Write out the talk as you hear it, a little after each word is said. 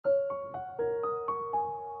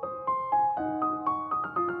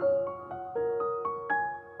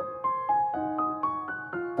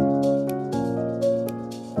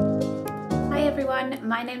everyone,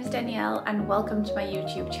 my name is Danielle and welcome to my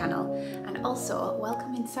YouTube channel, and also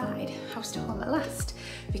welcome inside House to Home at Last,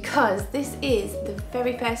 because this is the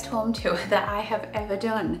very first home tour that I have ever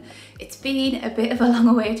done. It's been a bit of a long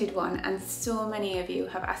awaited one and so many of you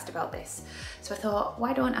have asked about this, so I thought,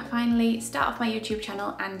 why don't I finally start off my YouTube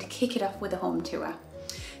channel and kick it off with a home tour.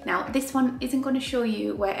 Now this one isn't going to show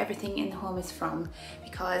you where everything in the home is from,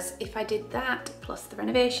 because if I did that plus the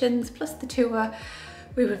renovations plus the tour,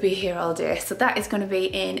 we would be here all day, so that is going to be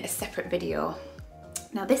in a separate video.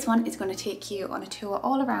 Now this one is going to take you on a tour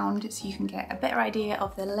all around so you can get a better idea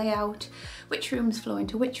of the layout, which rooms flow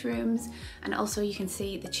into which rooms, and also you can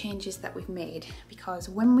see the changes that we've made, because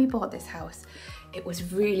when we bought this house it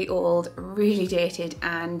was really old, really dated,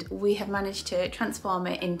 and we have managed to transform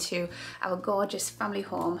it into our gorgeous family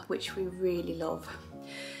home, which we really love.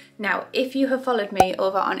 Now, if you have followed me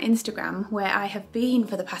over on Instagram, where I have been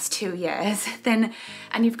for the past 2 years, and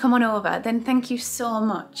you've come on over, then thank you so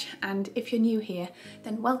much. And if you're new here,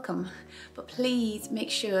 then welcome. But please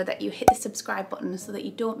make sure that you hit the subscribe button so that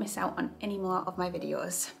you don't miss out on any more of my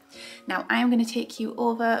videos. Now, I am going to take you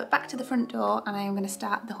over back to the front door and I am going to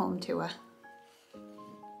start the home tour.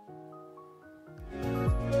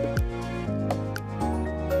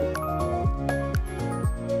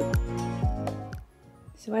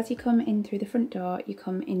 So as you come in through the front door, you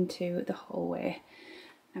come into the hallway.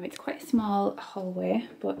 Now it's quite a small hallway,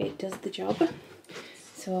 but it does the job.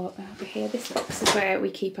 So over here, this box is where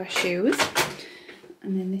we keep our shoes.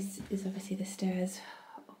 And then this is obviously the stairs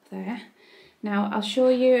up there. Now I'll show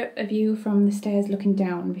you a view from the stairs looking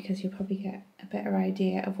down, because you'll probably get a better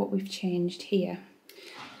idea of what we've changed here.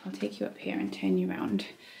 I'll take you up here and turn you around.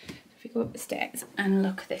 If we go up the stairs and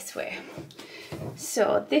look this way.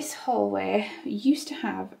 So this hallway used to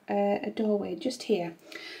have a doorway just here,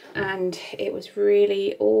 and it was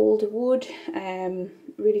really old wood,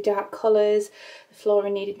 really dark colours, the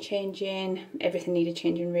flooring needed changing, everything needed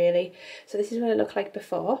changing really. So this is what it looked like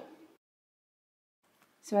before.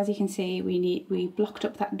 So as you can see, we blocked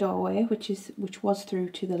up that doorway, which was through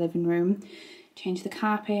to the living room, changed the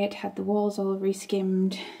carpet, had the walls all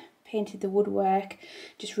re-skimmed, painted the woodwork,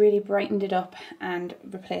 just really brightened it up and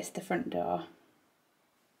replaced the front door.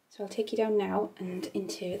 So I'll take you down now and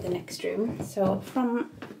into the next room. So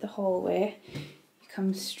from the hallway, you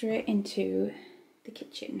come straight into the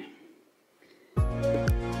kitchen.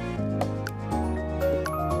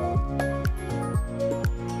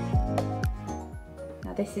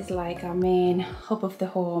 Now this is like our main hub of the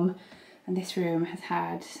home, and this room has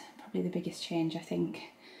had probably the biggest change, I think.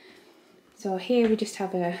 So here we just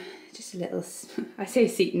have just a little, I say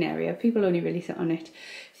seating area, people only really sit on it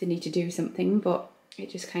if they need to do something, but it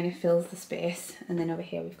just kind of fills the space. And then over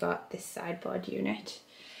here we've got this sideboard unit.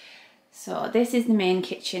 So this is the main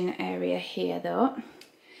kitchen area here though.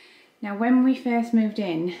 Now when we first moved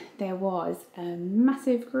in, there was a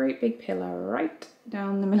massive, great big pillar right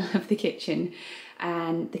down the middle of the kitchen,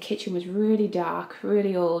 and the kitchen was really dark,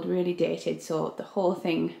 really old, really dated, so the whole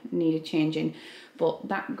thing needed changing. But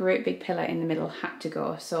that great big pillar in the middle had to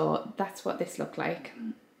go, so that's what this looked like.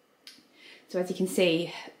 So as you can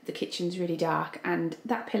see, the kitchen's really dark, and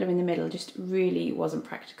that pillar in the middle just really wasn't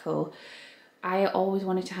practical. I always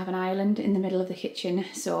wanted to have an island in the middle of the kitchen,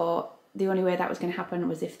 so the only way that was going to happen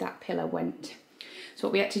was if that pillar went. So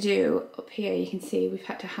what we had to do up here, you can see we've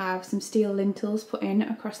had to have some steel lintels put in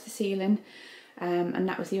across the ceiling, and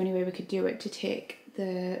that was the only way we could do it, to take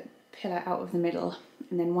the pillar out of the middle.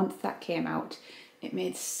 And then once that came out, it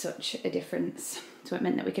made such a difference. So it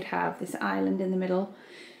meant that we could have this island in the middle,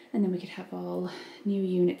 and then we could have all new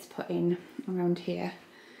units put in around here.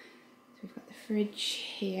 So we've got the fridge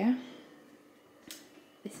here.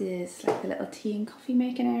 This is like the little tea and coffee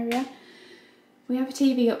making area. We have a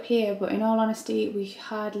TV up here, but in all honesty, we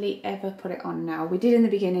hardly ever put it on now. We did in the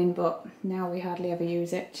beginning, but now we hardly ever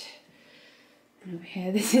use it. And over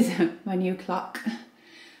here, this is my new clock.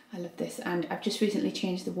 I love this, and I've just recently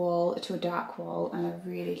changed the wall to a dark wall, and I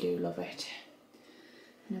really do love it.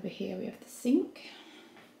 And over here we have the sink.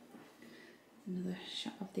 Another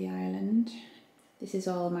shot of the island. This is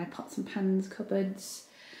all my pots and pans cupboards.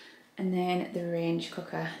 And then the range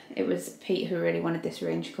cooker. It was Pete who really wanted this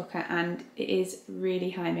range cooker, and it is really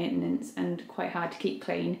high maintenance and quite hard to keep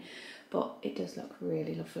clean, but it does look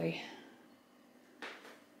really lovely.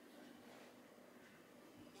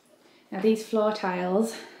 Now these floor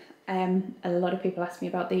tiles, a lot of people ask me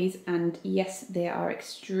about these, and yes, they are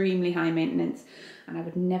extremely high maintenance and I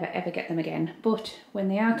would never ever get them again, but when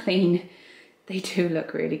they are clean, they do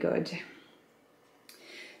look really good.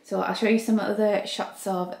 So I'll show you some other shots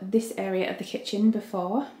of this area of the kitchen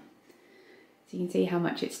before. So you can see how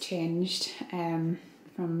much it's changed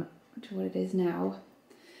from to what it is now.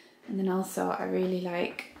 And then also I really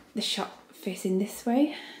like the shop facing this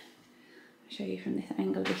way. I'll show you from this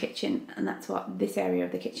angle of the kitchen, and that's what this area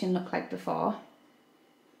of the kitchen looked like before.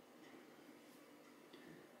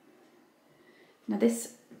 Now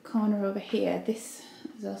this corner over here, this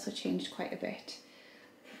has also changed quite a bit.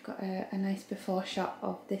 I've got a nice before shot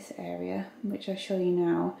of this area, which I'll show you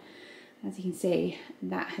now. As you can see,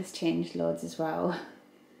 that has changed loads as well.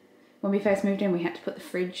 When we first moved in, we had to put the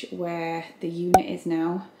fridge where the unit is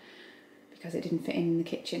now because it didn't fit in the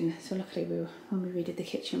kitchen. So luckily, when we redid the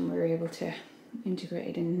kitchen, we were able to integrate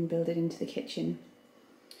it in and build it into the kitchen.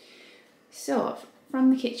 So from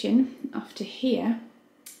the kitchen off to here,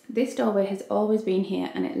 this doorway has always been here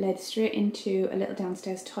and it led straight into a little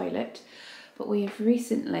downstairs toilet, but we have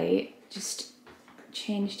recently just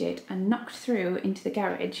changed it and knocked through into the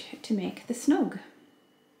garage to make the snug.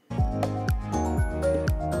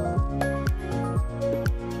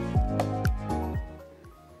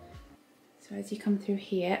 So as you come through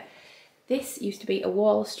here, this used to be a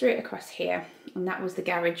wall straight across here, and that was the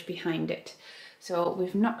garage behind it. So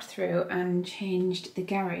we've knocked through and changed the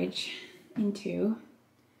garage into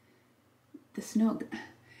the snug.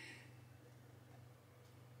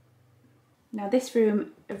 Now this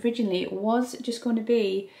room originally was just going to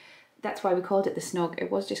be, that's why we called it the snug.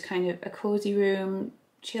 It was just kind of a cozy room,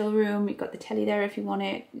 chill room. You've got the telly there if you want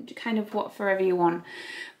it, kind of whatever you want.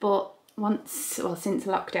 But since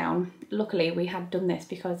lockdown, luckily we had done this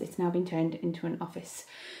because it's now been turned into an office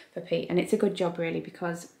for Pete, and it's a good job really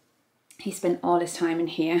because he spent all his time in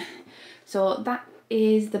here. So that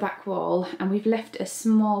is the back wall, and we've left a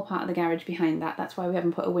small part of the garage behind that. That's why we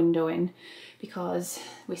haven't put a window in, because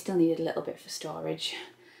we still needed a little bit for storage.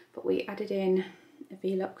 But we added in a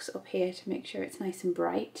Velux up here to make sure it's nice and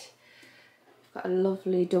bright. We've got a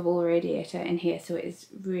lovely double radiator in here, so it is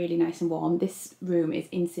really nice and warm. This room is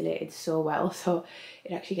insulated so well, so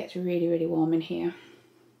it actually gets really, really warm in here.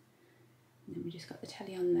 And then we just got the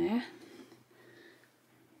telly on there.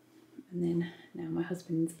 And then now my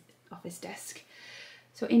husband's office desk.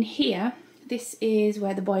 So in here, this is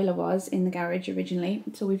where the boiler was in the garage originally.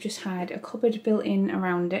 So we've just had a cupboard built in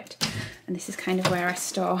around it. And this is kind of where I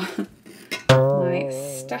store my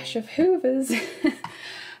stash of hoovers. I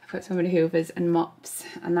put so many hoovers and mops,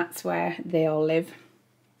 and that's where they all live.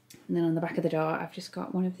 And then on the back of the door, I've just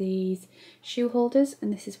got one of these shoe holders,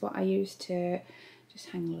 and this is what I use to just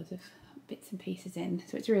hang loads of bits and pieces in,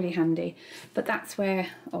 so it's really handy. But that's where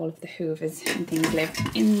all of the hoovers and things live,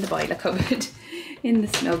 in the boiler cupboard in the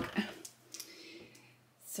snug.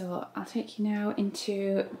 So I'll take you now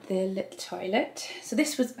into the little toilet. So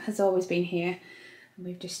this has always been here, and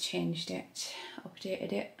we've just changed it,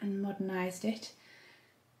 updated it and modernised it.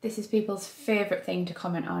 This is people's favourite thing to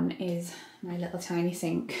comment on, is my little tiny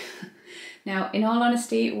sink. Now, in all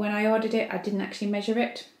honesty, when I ordered it, I didn't actually measure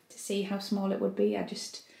it to see how small it would be. I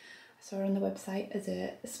saw it on the website as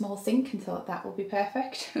a small sink and thought that would be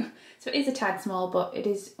perfect. So it is a tad small, but it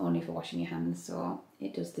is only for washing your hands, so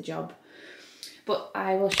it does the job. But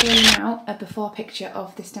I will show you now a before picture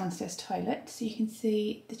of this downstairs toilet so you can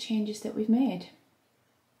see the changes that we've made.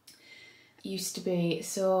 It used to be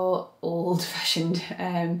so old-fashioned.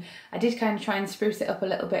 I did kind of try and spruce it up a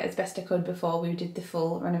little bit as best I could before we did the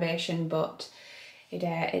full renovation, but it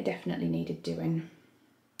definitely needed doing.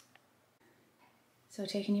 So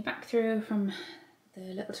taking you back through from the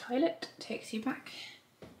little toilet takes you back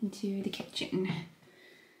into the kitchen.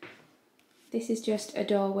 This is just a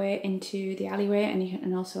doorway into the alleyway,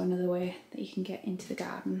 and also another way that you can get into the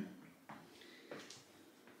garden.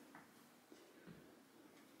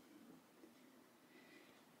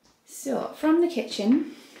 So from the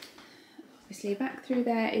kitchen, obviously back through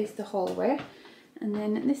there is the hallway, and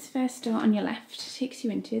then this first door on your left takes you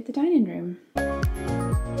into the dining room.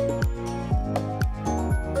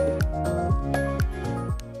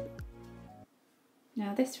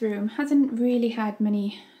 Now this room hasn't really had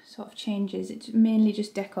many sort of changes, it's mainly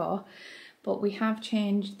just decor, but we have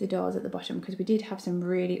changed the doors at the bottom because we did have some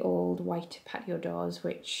really old white patio doors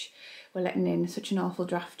which were letting in such an awful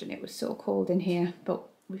draft, and it was so cold in here, but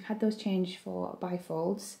we've had those changed for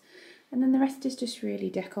bifolds. And then the rest is just really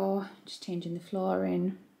decor, just changing the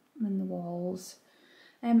flooring and the walls.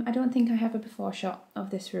 I don't think I have a before shot of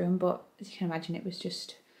this room, but as you can imagine, it was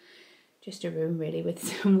just a room really with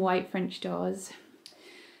some white French doors.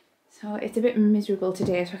 So it's a bit miserable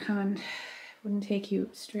today, so I wouldn't take you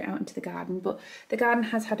straight out into the garden, but the garden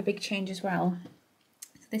has had a big change as well.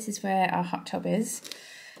 So this is where our hot tub is,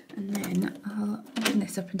 and then I'll open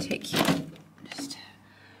this up and take you, just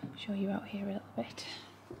show you out here a little bit.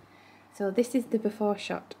 So this is the before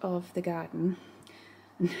shot of the garden,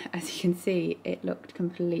 as you can see, it looked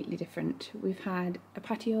completely different. We've had a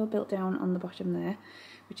patio built down on the bottom there,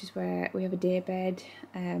 which is where we have a day bed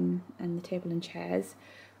and the table and chairs.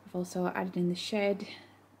 We've also added in the shed,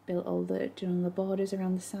 built done all the borders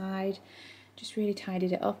around the side, just really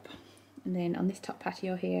tidied it up. And then on this top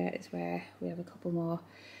patio here is where we have a couple more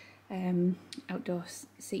outdoor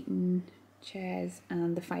seating chairs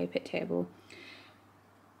and the fire pit table.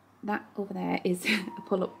 That over there is a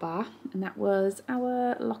pull-up bar, and that was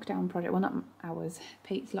our lockdown project. Well, not ours,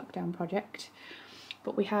 Pete's lockdown project.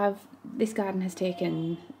 But this garden has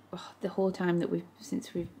taken the whole time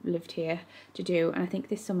since we've lived here to do, and I think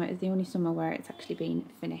this summer is the only summer where it's actually been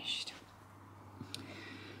finished.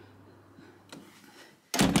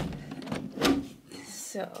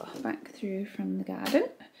 So back through from the garden,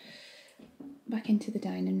 back into the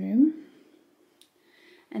dining room.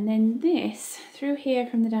 And then this, through here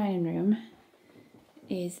from the dining room,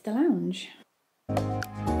 is the lounge.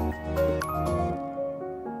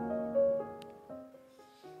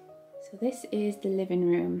 So this is the living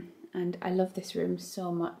room, and I love this room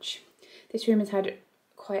so much. This room has had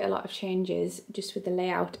quite a lot of changes just with the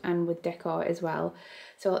layout and with decor as well.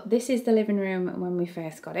 So this is the living room when we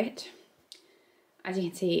first got it. As you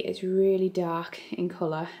can see, it's really dark in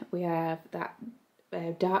colour. We have that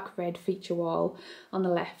dark red feature wall on the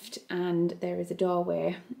left, and there is a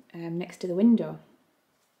doorway next to the window.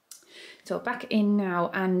 So back in now,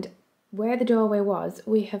 and where the doorway was,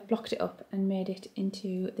 we have blocked it up and made it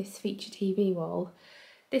into this feature TV wall.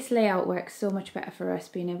 This layout works so much better for us,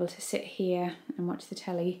 being able to sit here and watch the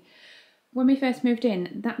telly. When we first moved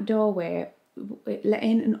in, that doorway, it let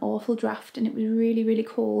in an awful draft, and it was really, really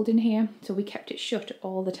cold in here, so we kept it shut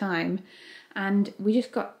all the time. And we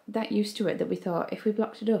just got that used to it that we thought if we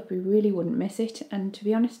blocked it up, we really wouldn't miss it. And to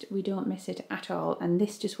be honest, we don't miss it at all. And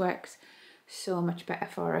this just works so much better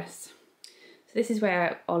for us. So this is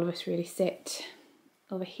where all of us really sit.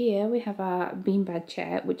 Over here, we have our beanbag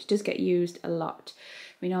chair, which does get used a lot.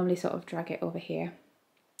 We normally sort of drag it over here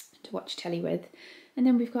to watch telly with. And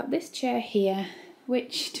then we've got this chair here,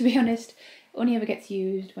 which, to be honest, only ever gets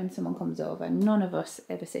used when someone comes over. None of us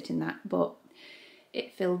ever sit in that, but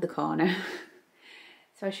it filled the corner.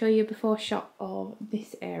 So I'll show you a before shot of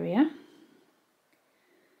this area.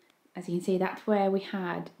 As you can see, that's where we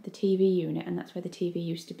had the TV unit, and that's where the TV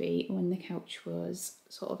used to be when the couch was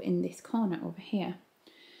sort of in this corner over here.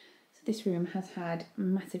 So this room has had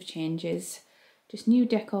massive changes, just new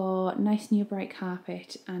decor, nice new bright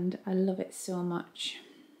carpet, and I love it so much.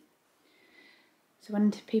 So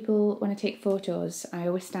when I take photos, I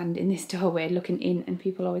always stand in this doorway looking in, and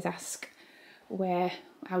people always ask,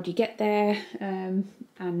 how do you get there?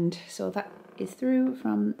 And so that is through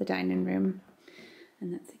from the dining room,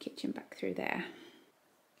 and that's the kitchen back through there.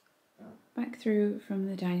 Back through from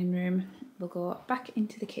the dining room, we'll go back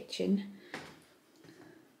into the kitchen.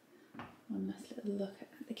 One last little look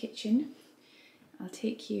at the kitchen. I'll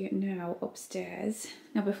take you now upstairs.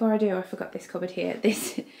 Now before I do, I forgot this cupboard here.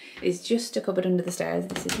 This is just a cupboard under the stairs.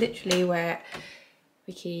 This is literally where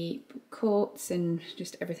we keep coats and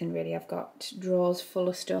just everything really. I've got drawers full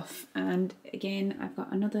of stuff, and again I've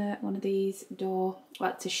got another one of these well,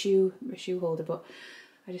 it's a shoe holder, but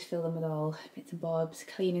I just fill them with all bits and bobs,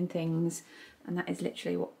 cleaning things, and that is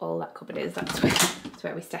literally what all that cupboard is. That's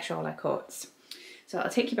where we stash all our coats. So I'll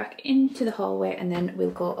take you back into the hallway and then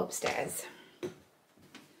we'll go upstairs.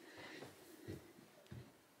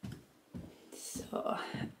 So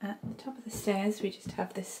at the top of the stairs we just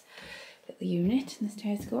have this little unit, and the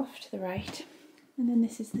stairs go off to the right, and then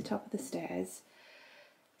this is the top of the stairs.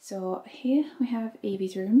 So here we have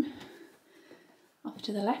Evie's room. Off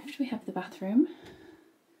to the left we have the bathroom.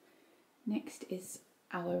 Next is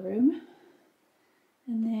our room,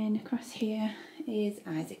 and then across here is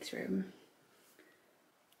Isaac's room.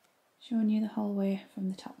 Showing you the hallway from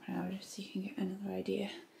the top now just so you can get another idea.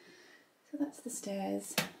 So that's the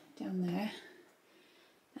stairs down there.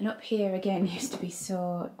 And up here again used to be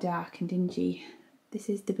so dark and dingy. This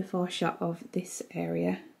is the before shot of this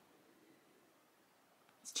area.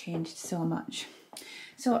 It's changed so much.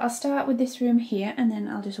 So I'll start with this room here, and then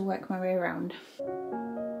I'll just work my way around.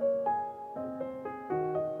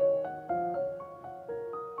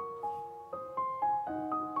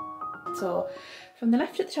 So from the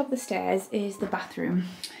left at the top of the stairs is the bathroom.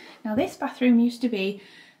 Now this bathroom used to be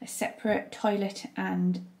a separate toilet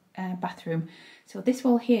and bathroom. So this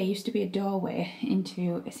wall here used to be a doorway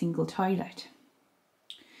into a single toilet.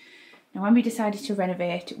 Now when we decided to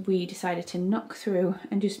renovate, we decided to knock through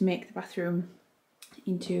and just make the bathroom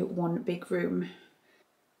into one big room.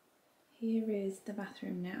 Here is the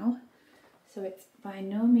bathroom now. So it's by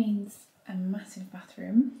no means a massive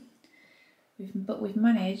bathroom. but we've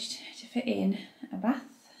managed to fit in a bath,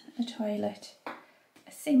 a toilet,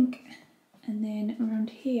 a sink, and then around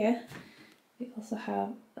here we also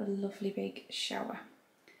have a lovely big shower.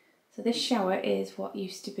 So this shower is what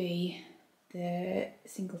used to be the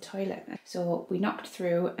single toilet. So we knocked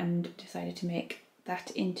through and decided to make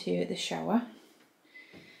that into the shower.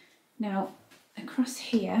 Now across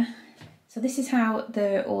here, so this is how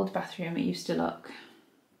the old bathroom used to look.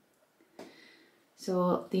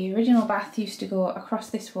 So the original bath used to go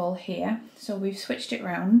across this wall here. So we've switched it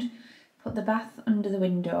round, put the bath under the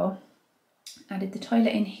window, added the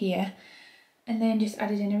toilet in here, and then just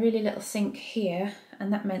added in a really little sink here,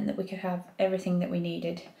 and that meant that we could have everything that we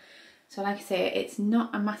needed. So like I say, it's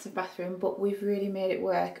not a massive bathroom, but we've really made it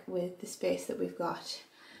work with the space that we've got.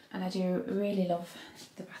 And I do really love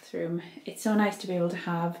the bathroom. It's so nice to be able to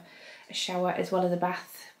have a shower as well as a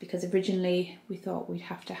bath, because originally we thought we'd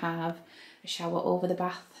have to have a shower over the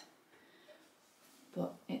bath,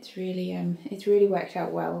 but it's really worked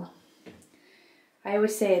out well. I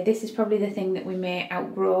always say this is probably the thing that we may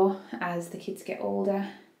outgrow as the kids get older.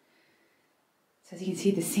 So as you can see,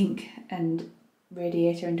 the sink and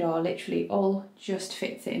radiator and door literally all just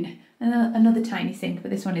fits in. Another tiny sink, but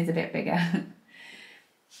this one is a bit bigger.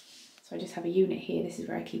 So I just have a unit here. This is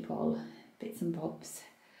where I keep all bits and bobs.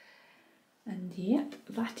 And yep,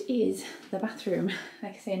 that is the bathroom.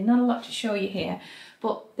 Like I say, not a lot to show you here,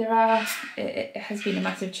 but it has been a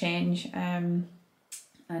massive change, and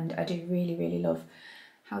I do really love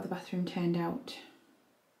how the bathroom turned out.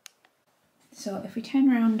 So if we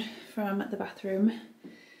turn around from the bathroom,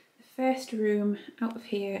 the first room out of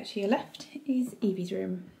here to your left is Evie's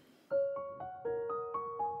room.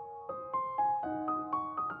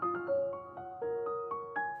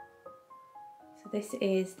 So this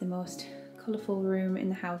is the most colourful room in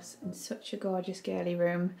the house and such a gorgeous girly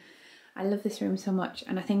room. I love this room so much,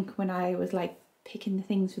 and I think when I was like picking the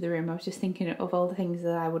things for the room, I was just thinking of all the things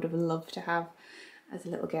that I would have loved to have as a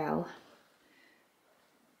little girl.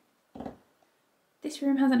 This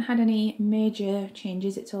room hasn't had any major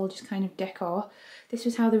changes, it's all just kind of decor. This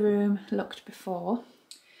was how the room looked before.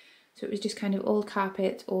 So it was just kind of old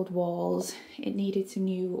carpet, old walls. It needed some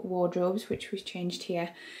new wardrobes, which was changed here,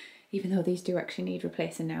 even though these do actually need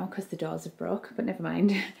replacing now because the doors have broke, but never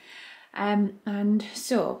mind. And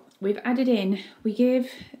so we've added in, we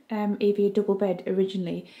gave Evie a double bed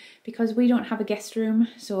originally because we don't have a guest room.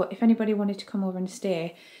 So if anybody wanted to come over and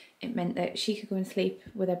stay, it meant that she could go and sleep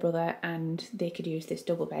with her brother and they could use this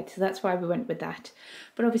double bed. So that's why we went with that.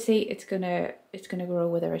 But obviously it's gonna grow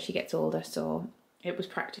with her as she gets older, so it was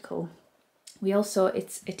practical. We also,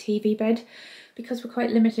 it's a TV bed because we're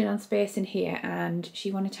quite limited on space in here, and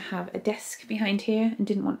she wanted to have a desk behind here and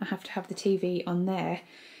didn't want to have the TV on there.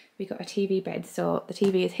 We got a TV bed, so the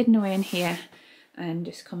TV is hidden away in here and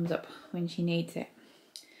just comes up when she needs it.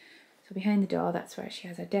 So behind the door, that's where she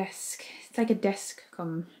has her desk. It's like a desk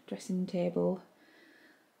come dressing table,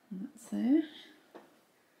 and that's there.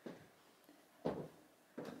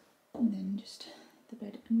 And then just the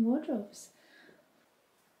bed and wardrobes.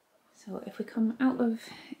 So if we come out of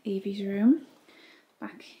Evie's room,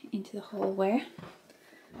 back into the hallway,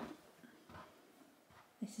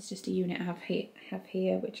 this is just a unit I have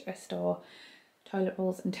here, which I store toilet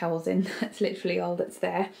rolls and towels in. That's literally all that's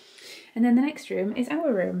there. And then the next room is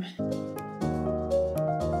our room.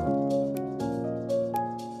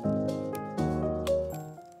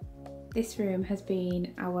 This room has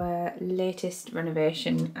been our latest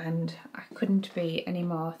renovation, and I couldn't be any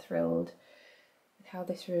more thrilled with how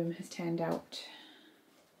this room has turned out.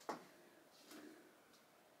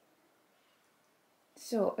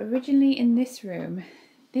 So originally in this room,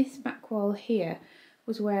 this back wall here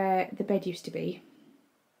was where the bed used to be.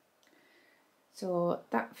 So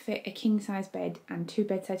that fit a king size bed and 2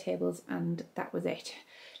 bedside tables, and that was it.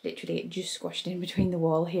 Literally it just squashed in between the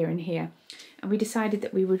wall here and here. And we decided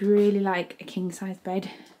that we would really like a king size bed.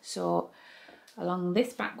 So along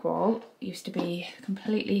this back wall used to be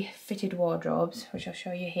completely fitted wardrobes, which I'll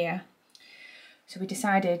show you here. So we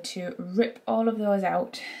decided to rip all of those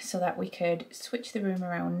out so that we could switch the room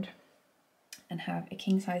around and have a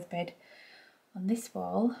king size bed on this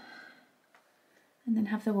wall, and then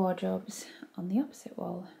have the wardrobes on the opposite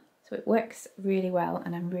wall. So it works really well,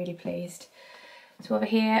 and I'm really pleased. So over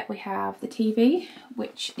here we have the TV,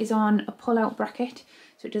 which is on a pull-out bracket,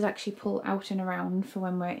 so it does actually pull out and around for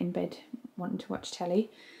when we're in bed wanting to watch telly.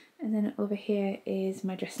 And then over here is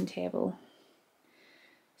my dressing table.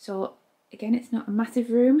 So again, it's not a massive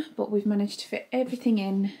room, but we've managed to fit everything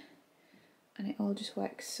in, and it all just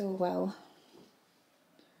works so well.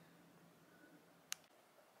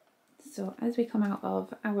 So as we come out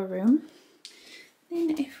of our room,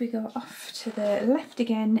 Then if we go off to the left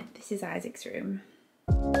again, this is Isaac's room.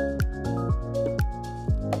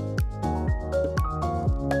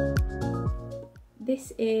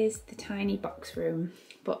 This is the tiny box room,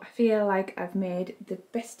 but I feel like I've made the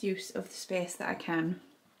best use of the space that I can.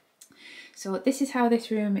 So this is how this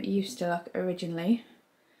room used to look originally.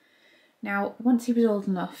 Now, once he was old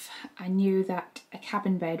enough, I knew that a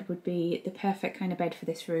cabin bed would be the perfect kind of bed for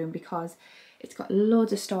this room because it's got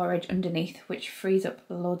loads of storage underneath, which frees up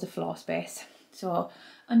loads of floor space. So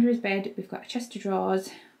under his bed, we've got a chest of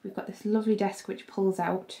drawers, we've got this lovely desk which pulls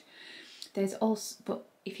out. There's also, but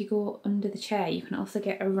if you go under the chair, you can also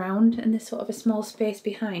get around, and there's sort of a small space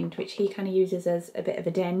behind, which he kind of uses as a bit of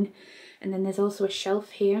a den. And then there's also a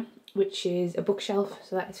shelf here, which is a bookshelf,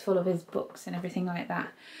 so that is full of his books and everything like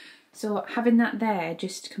that. So having that there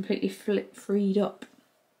just completely freed up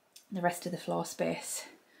the rest of the floor space.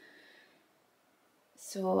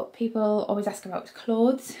 So people always ask about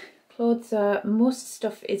clothes. Clothes are, most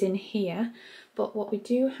stuff is in here, but what we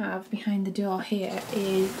do have behind the door here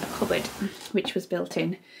is a cupboard which was built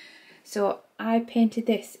in. So I painted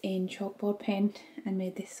this in chalkboard paint and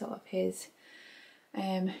made this sort of his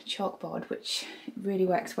chalkboard, which really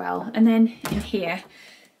works well. And then in here,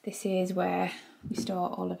 this is where we store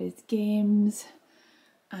all of his games,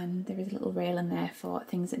 and there is a little rail in there for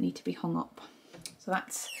things that need to be hung up. So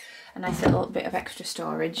that's a nice little bit of extra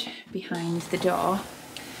storage behind the door.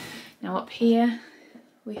 Now up here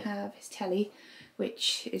we have his telly,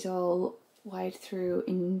 which is all wired through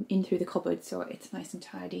in through the cupboard, so it's nice and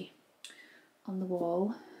tidy on the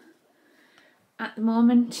wall. At the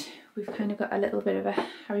moment we've kind of got a little bit of a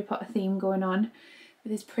Harry Potter theme going on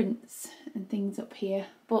with his prints and things up here,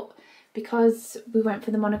 but because we went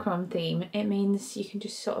for the monochrome theme, it means you can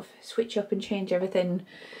just sort of switch up and change everything,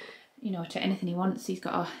 you know, to anything he wants. He's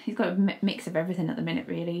got a mix of everything at the minute,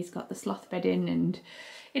 really. He's got the sloth bed in, and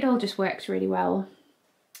it all just works really well.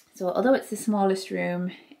 So although it's the smallest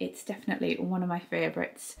room, it's definitely one of my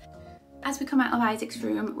favourites. As we come out of Isaac's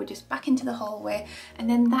room, we're just back into the hallway, and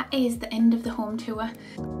then that is the end of the home tour.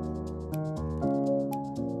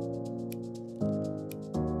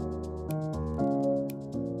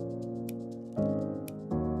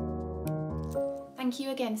 Thank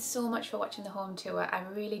you again so much for watching the home tour. I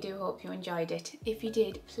really do hope you enjoyed it. If you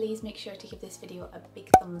did, please make sure to give this video a big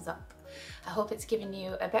thumbs up. I hope it's given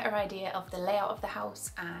you a better idea of the layout of the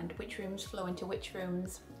house and which rooms flow into which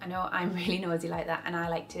rooms. I know I'm really nosy like that, and I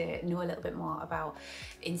like to know a little bit more about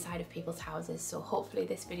inside of people's houses, so hopefully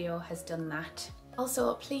this video has done that.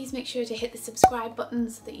 Also, please make sure to hit the subscribe button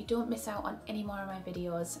so that you don't miss out on any more of my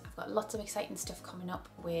videos. I've got lots of exciting stuff coming up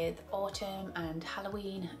with autumn and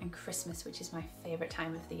Halloween and Christmas, which is my favourite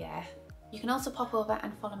time of the year. You can also pop over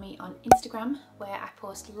and follow me on Instagram, where I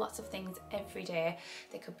post lots of things every day.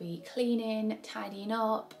 There could be cleaning, tidying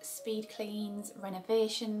up, speed cleans,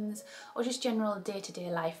 renovations, or just general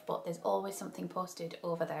day-to-day life, but there's always something posted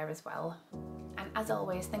over there as well. And as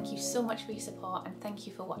always, thank you so much for your support, and thank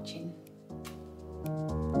you for watching.